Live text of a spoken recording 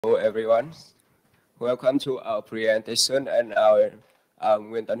Hello everyone, welcome to our presentation and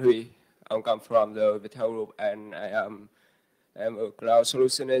I'm Nguyen Tan Huy. I come from the Viettel Group and I am a cloud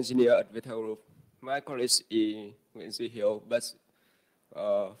solution engineer at Viettel Group. My colleague is Nguyen Duy Hiếu,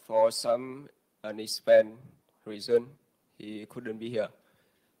 but for some unexplained reason, he couldn't be here.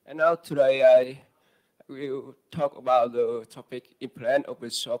 And now today I will talk about the topic implement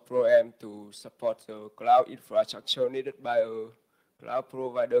open source program to support the cloud infrastructure needed by a Cloud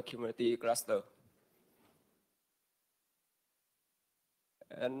Provider Kubernetes Cluster.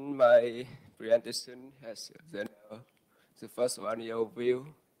 And my presentation has the first one is overview,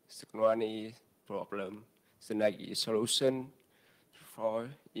 second one is problem, the next is solution for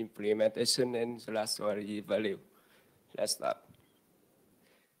implementation, and the last one is value. Let's start.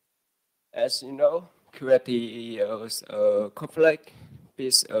 As you know, Kubernetes is a complex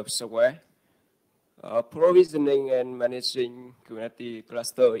piece of software. Provisioning and managing Kubernetes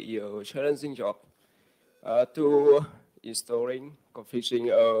cluster is a challenging job. To installing, configuring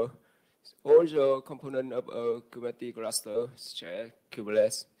all the components of a Kubernetes cluster, such as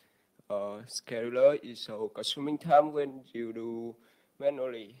Kubernetes scheduler, is so consuming time when you do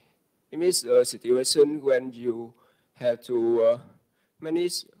manually. It means a situation when you have to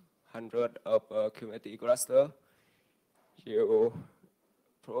manage hundreds of Kubernetes cluster. You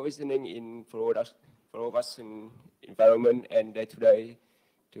provisioning in production environment and day-to-day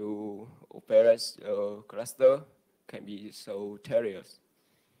to operate a cluster can be so tedious.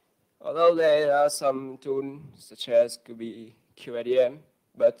 Although there are some tools such as could be QADM,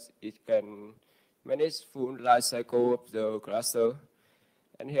 but it can manage full life cycle of the cluster.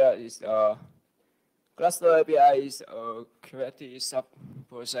 And here is Cluster API is a Kubernetes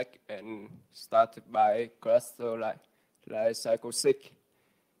sub-project and started by Cluster life cycle 6.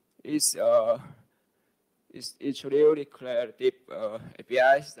 It's introduced declarative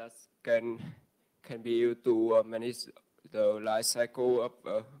APIs that can be used to manage the life cycle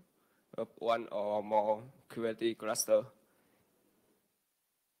of one or more Kubernetes cluster.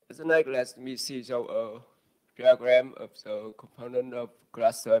 As next, let me see a diagram of the component of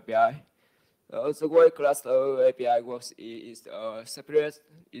Cluster API. The way Cluster API works is separated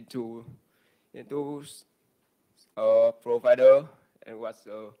into provider, and what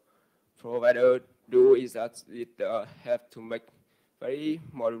the provider do is that it have to make very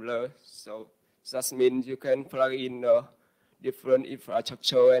modular. So that means you can plug in different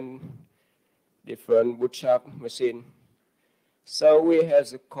infrastructure and different bootstrap machine. So we have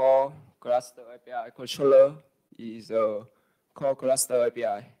the core Cluster API controller is a core Cluster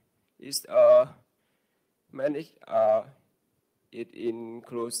API. It's managed. It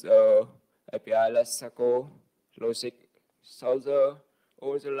includes API lifecycle logic. So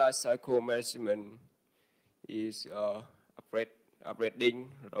all the lifecycle management is upgrading,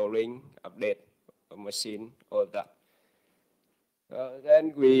 rolling, update a machine, all that.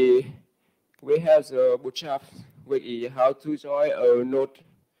 Then we have the bootstrap, which is how to join a node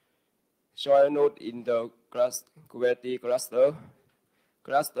in the Kubernetes cluster.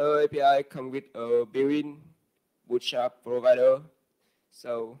 Cluster API comes with a built-in bootstrap provider.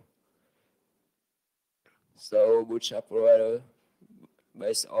 So bootstrap provider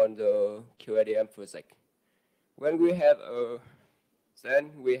based on the QADM project. When we have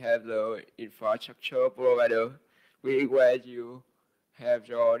then we have the infrastructure provider, where you have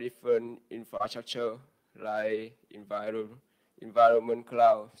your different infrastructure like environment,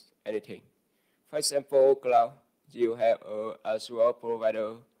 cloud, anything. For example, cloud, you have Azure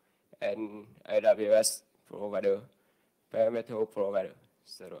provider and AWS provider, bare metal provider,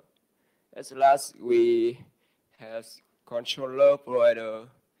 etc. As last, we have controller provider,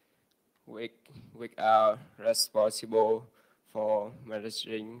 which are responsible for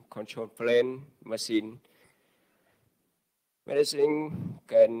managing control plane machine. Managing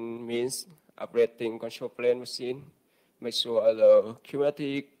can means operating control plane machine, make sure the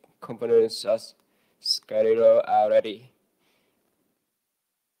Kubernetes components such scheduler are ready.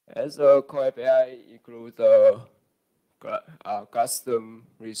 As a core API includes the custom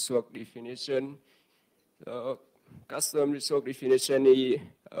resource definition. The custom resource definition is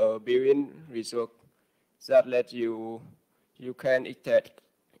a built-in resource that lets you can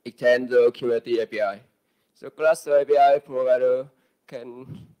extend the Kubernetes API. So Cluster API provider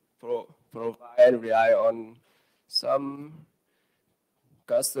can provide and rely on some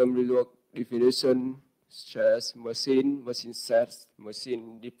custom resource definition, such as machine set,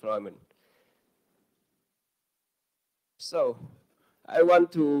 machine deployment. So I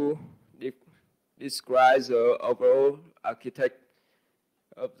want to describe the overall architecture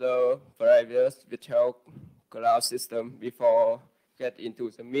of the previous virtual cloud system before get into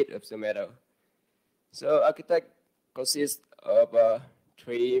the meat of the matter. So architect consists of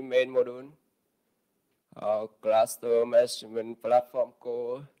 3 main modules. Cluster management platform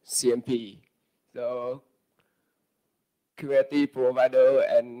called CMP, the Kubernetes provider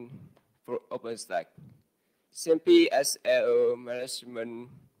and OpenStack. CMP as a management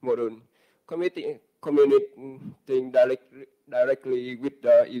module, communicating directly with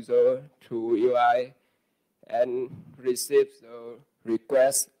the user through UI and receives the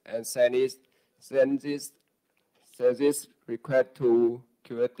request and sends this request to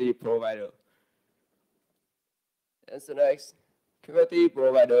Kubernetes provider. And the next, Kubernetes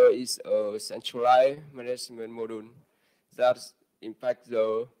provider is a centralized management module that impacts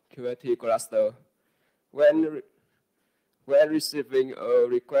the Kubernetes cluster. When receiving a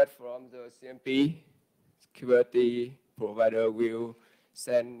request from the CMP, Kubernetes provider will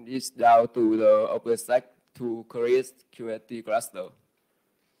send this down to the OpenStack to create Kubernetes cluster.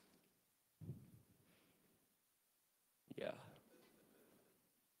 Yeah.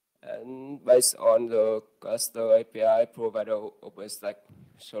 And based on the Cluster API Provider OpenStack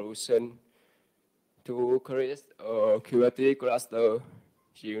solution, to create a Kubernetes cluster,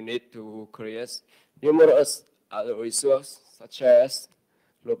 you need to create numerous other resources such as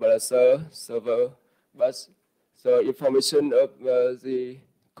LoadBalancer, server, but the information of the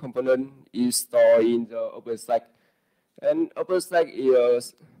component is stored in the OpenStack. And OpenStack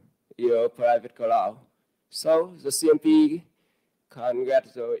is a private cloud. So the CMP can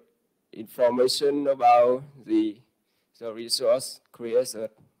get the information about the resource created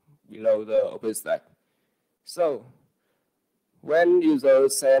below the OpenStack. So when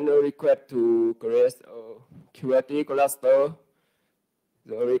users send a request to create a Kubernetes cluster,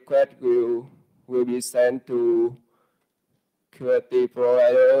 the request will be sent to Kubernetes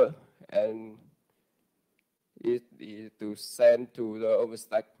provider and it is to send to the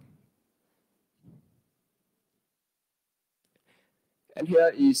OpenStack. And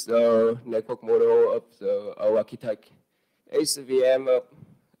here is the network model of our architect. Each VM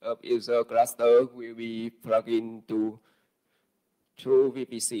of user cluster will be plugged into two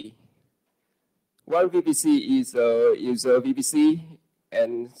VPC. One VPC is a user VPC,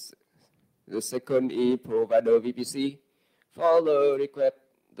 and the second is provider VPC. For the request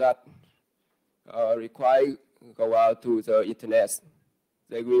that require go out to the internet,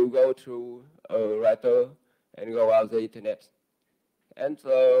 they will go through a router and go out the internet. And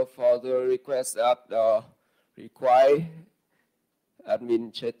for the requests that require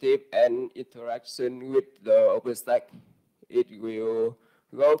administrative and interaction with the OpenStack, it will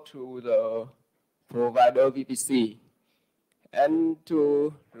go to the provider VPC. And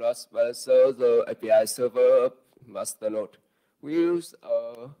to LoadBalancer, the API server of masternode, we use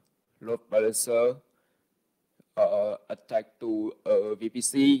a LoadBalancer attached to a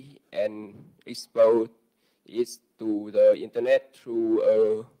VPC and expose it to the internet through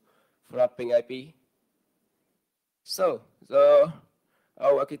a flapping IP. So our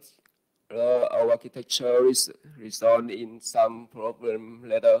architecture is resolved in some problem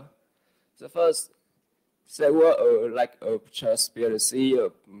later. The first, there were a lack of transparency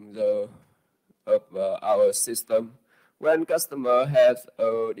of our system. When customer has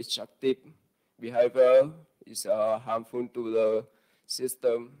a destructive behavior, is harmful to the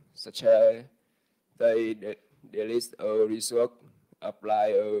system, such as they delete a resource, apply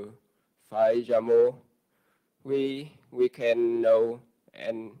a file YAML, we can know,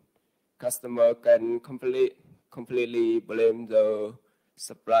 and customer can completely blame the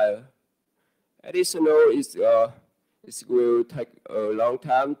supplier. Additional is it will take a long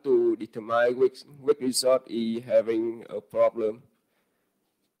time to determine which resource is having a problem.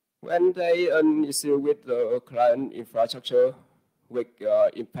 When they an issue with the client infrastructure, which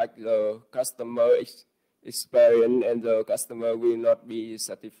impact the customer experience, and the customer will not be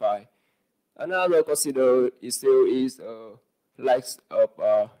satisfied. Another considered issue is lack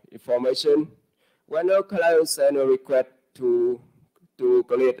of information. When a client sends a request to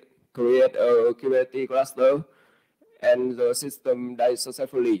create a Kubernetes cluster, and the system dies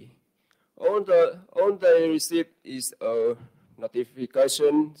successfully, all they receive is a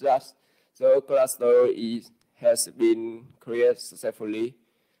notification that the cluster has been created successfully.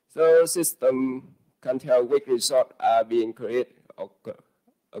 The system can tell which resources are being created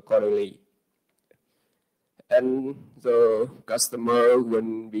accordingly. And the customer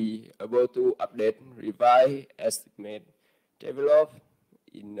will be able to update, revise, estimate, develop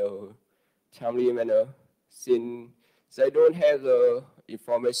in a timely manner, since they don't have the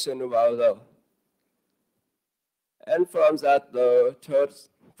information about them. And from that, the third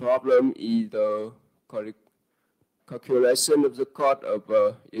problem is the calculation of the cost of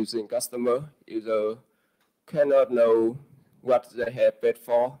using customer. User cannot know what they have paid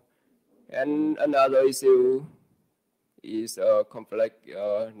for. And another issue is a complex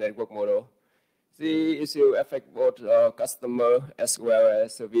network model. The issue affects both customer as well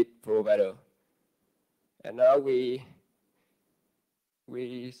as service provider. And now I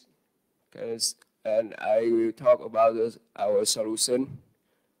will talk about our solution.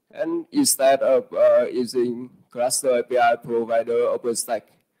 And instead of using Cluster API Provider OpenStack,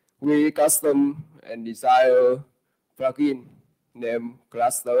 we custom and design a plugin named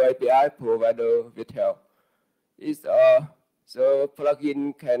Cluster API Provider Vitel. The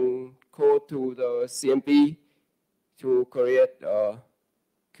plugin can code to the CMP to create a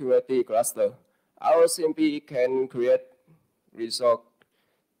Kubernetes cluster. Our CMP can create results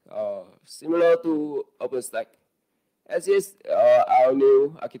similar to OpenStack. As is our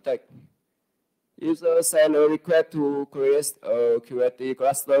new architect. User send a request to create a Kubernetes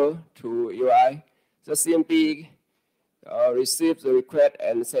cluster to UI. The CMP receives the request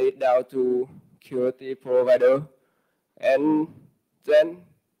and send it down to Kubernetes provider, and then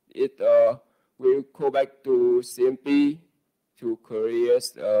it will go back to CMP to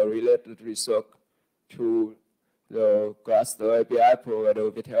create a related result to the Cluster API Provider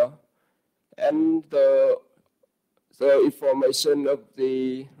Vitel. And the information of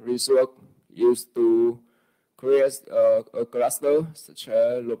the result used to create a cluster, such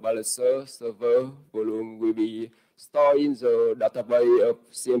as LoadBalancer server volume, will be stored in the database of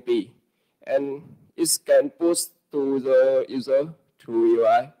CMP. And it can push to the user through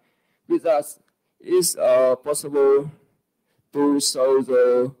UI. With that, it's possible to show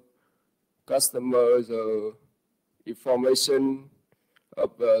the customer the information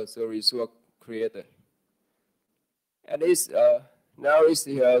of the result created. And now is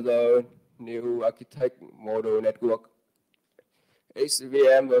here the new architect model network.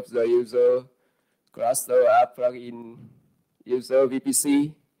 HVM of the user cluster are plugged in user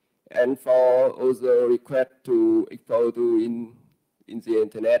VPC, and for other requests to export to in the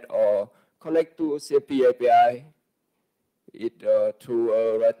internet or connect to CMP API, it through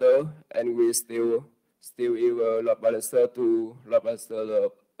a router, and we still use a LoadBalancer to LoadBalancer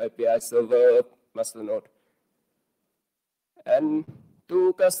the API server of masternode. And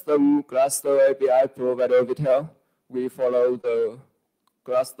to custom Cluster API Provider Vitel, we follow the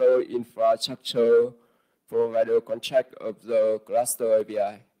cluster infrastructure provider contract of the Cluster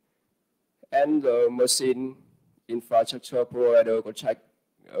API and the machine infrastructure provider contract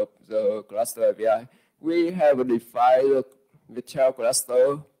of the Cluster API. We have defined the Vitel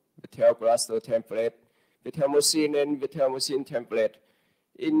cluster template, Vitel machine, and Vitel machine template.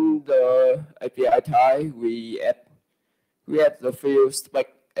 In the API type, we add the field spec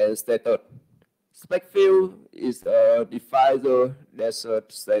and status. Spec field is define the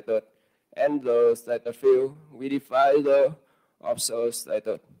desert status, and the status field we define the offshore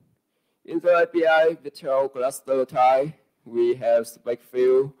status. In the API Vitel cluster type, we have spec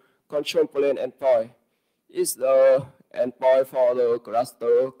field, control plane endpoint. It's the endpoint for the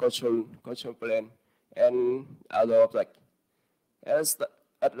cluster control plane and other object. And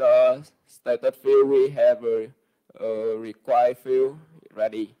at the status field, we have a required field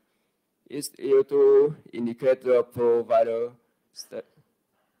ready. It's used to indicate the provider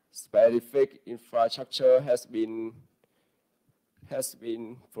specific infrastructure has been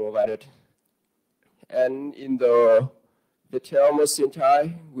provided. And in the Vitel machine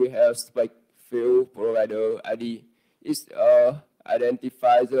type, we have spec field provider ID. It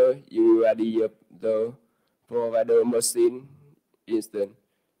identifies the UID of the provider machine instance.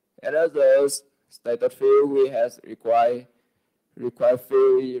 And as the status field, we have required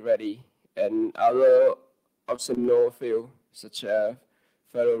field ready, and other optional field such as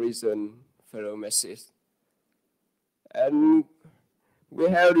file reason, file message. And we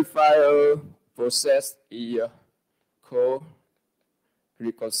have defined a process here called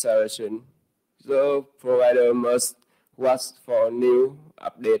reconciliation. The provider must watch for new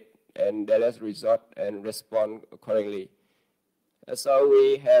update and delete result and respond accordingly. And so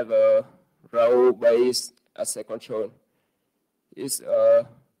we have a role-based asset control. It's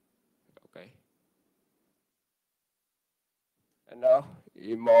okay. And now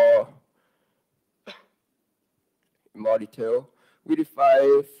in more detail, we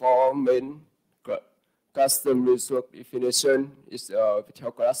define four main custom resource definition. It's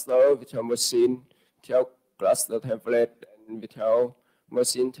Vitel cluster, Vitel machine, Vitel cluster template, and Vitel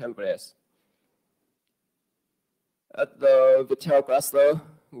machine templates. At the Vitel cluster,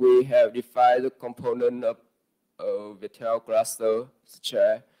 we have defined the component of a Vitel cluster, such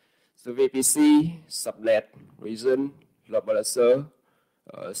as the VPC, subnet, region, LoadBalancer,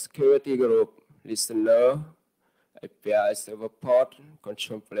 security group, listener, API server port,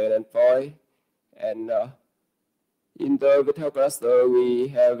 control plane endpoint, and in the virtual cluster, we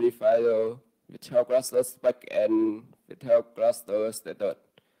have defined the virtual cluster spec and virtual cluster status.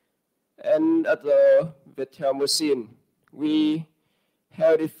 And at the virtual machine, we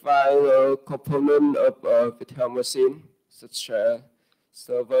have defined a component of a virtual machine, such as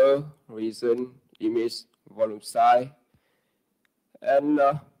server, region, image, volume size. And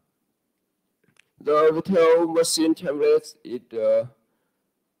the virtual machine template, it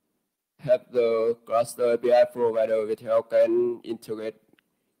have the Cluster API Provider virtual can integrate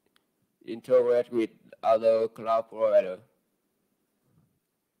with other cloud provider.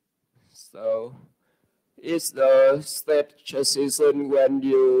 So it's the state transition when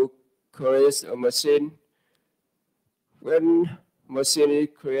you create a machine. When machine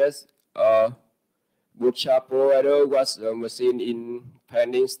creates a bootstrap provider was a machine in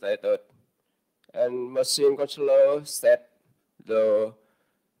pending status, and machine controller set the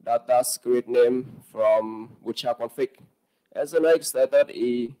data script name from bootstrap config. As the next status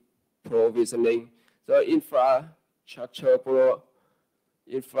is provisioning. The infrastructure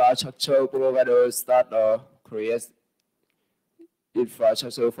provider start create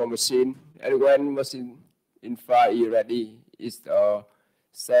infrastructure for machine, and when machine infra is ready, is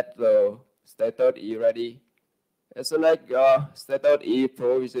set the status is ready. As the next status is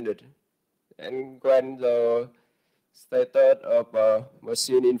provisioned, and when the status of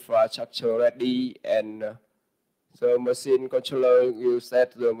machine infrastructure ready, and the machine controller will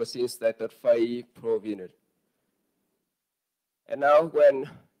set the machine status phase provisioned. And now when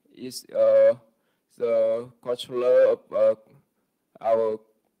is the controller of our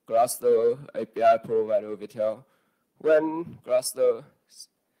Cluster API Provider virtual, when Cluster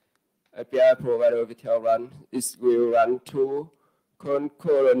API Provider virtual run, it will run two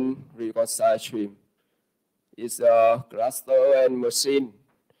concurrent reconcile stream. It's a cluster and machine.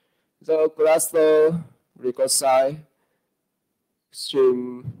 The cluster reconcile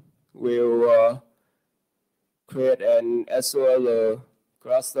stream will create and assure the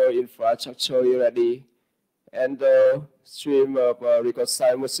cluster infrastructure is ready, and the stream of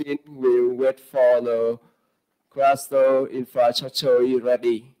reconcile machine will wait for the cluster infrastructure is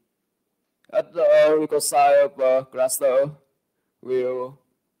ready. At the reconcile of cluster, we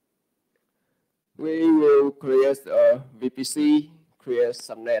will create a VPC, create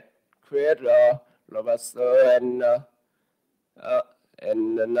subnet, create a LoadBalancer, and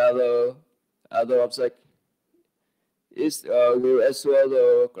another other object. It will assure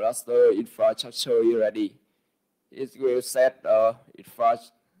the cluster infrastructure is ready. It will set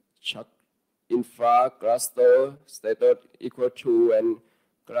infra cluster status equal to and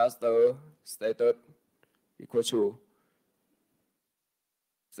cluster status equal to.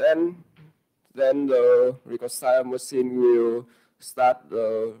 Then the reconcile machine will start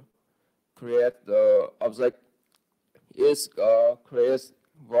create the object. It creates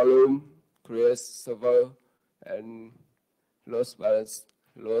volume, creates server, and load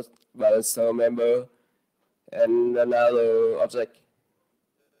balancer member, and another object.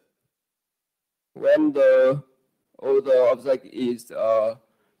 When the other object is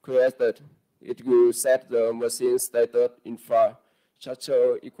created, it will set the machine status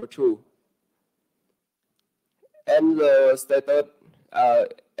infrastructure equal to, and the status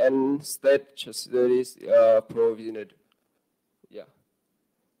and state is provisioned. Yeah.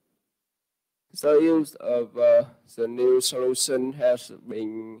 The use of the new solution has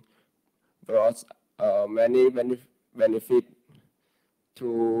been brought many benefits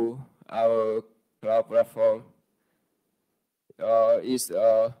to our cloud platform. It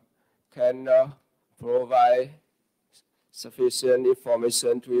can provide sufficient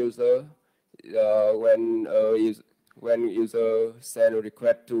information to user when user send a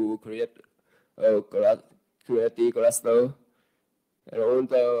request to create a Kubernetes cluster, and all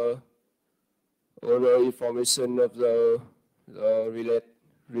the information of the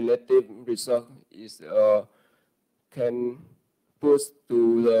relative resource is can push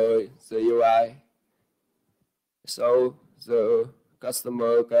to the UI, so the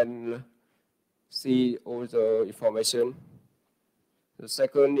customer can see all the information. The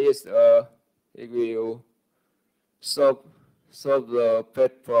second is it will solve the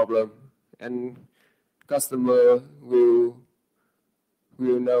pet problem, and customer will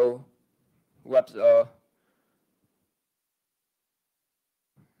know what the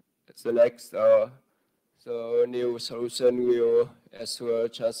next the new solution will assure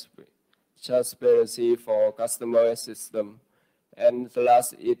transparency for customer and system, And the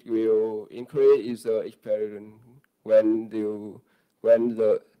last, it will increase the experience when they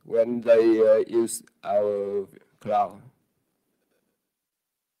use our cloud.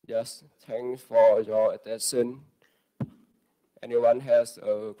 Yes, thanks for your attention. Anyone has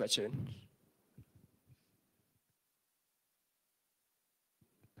a question?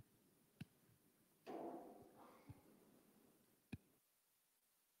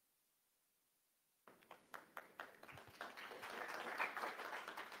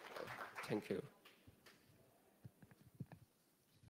 Thank you.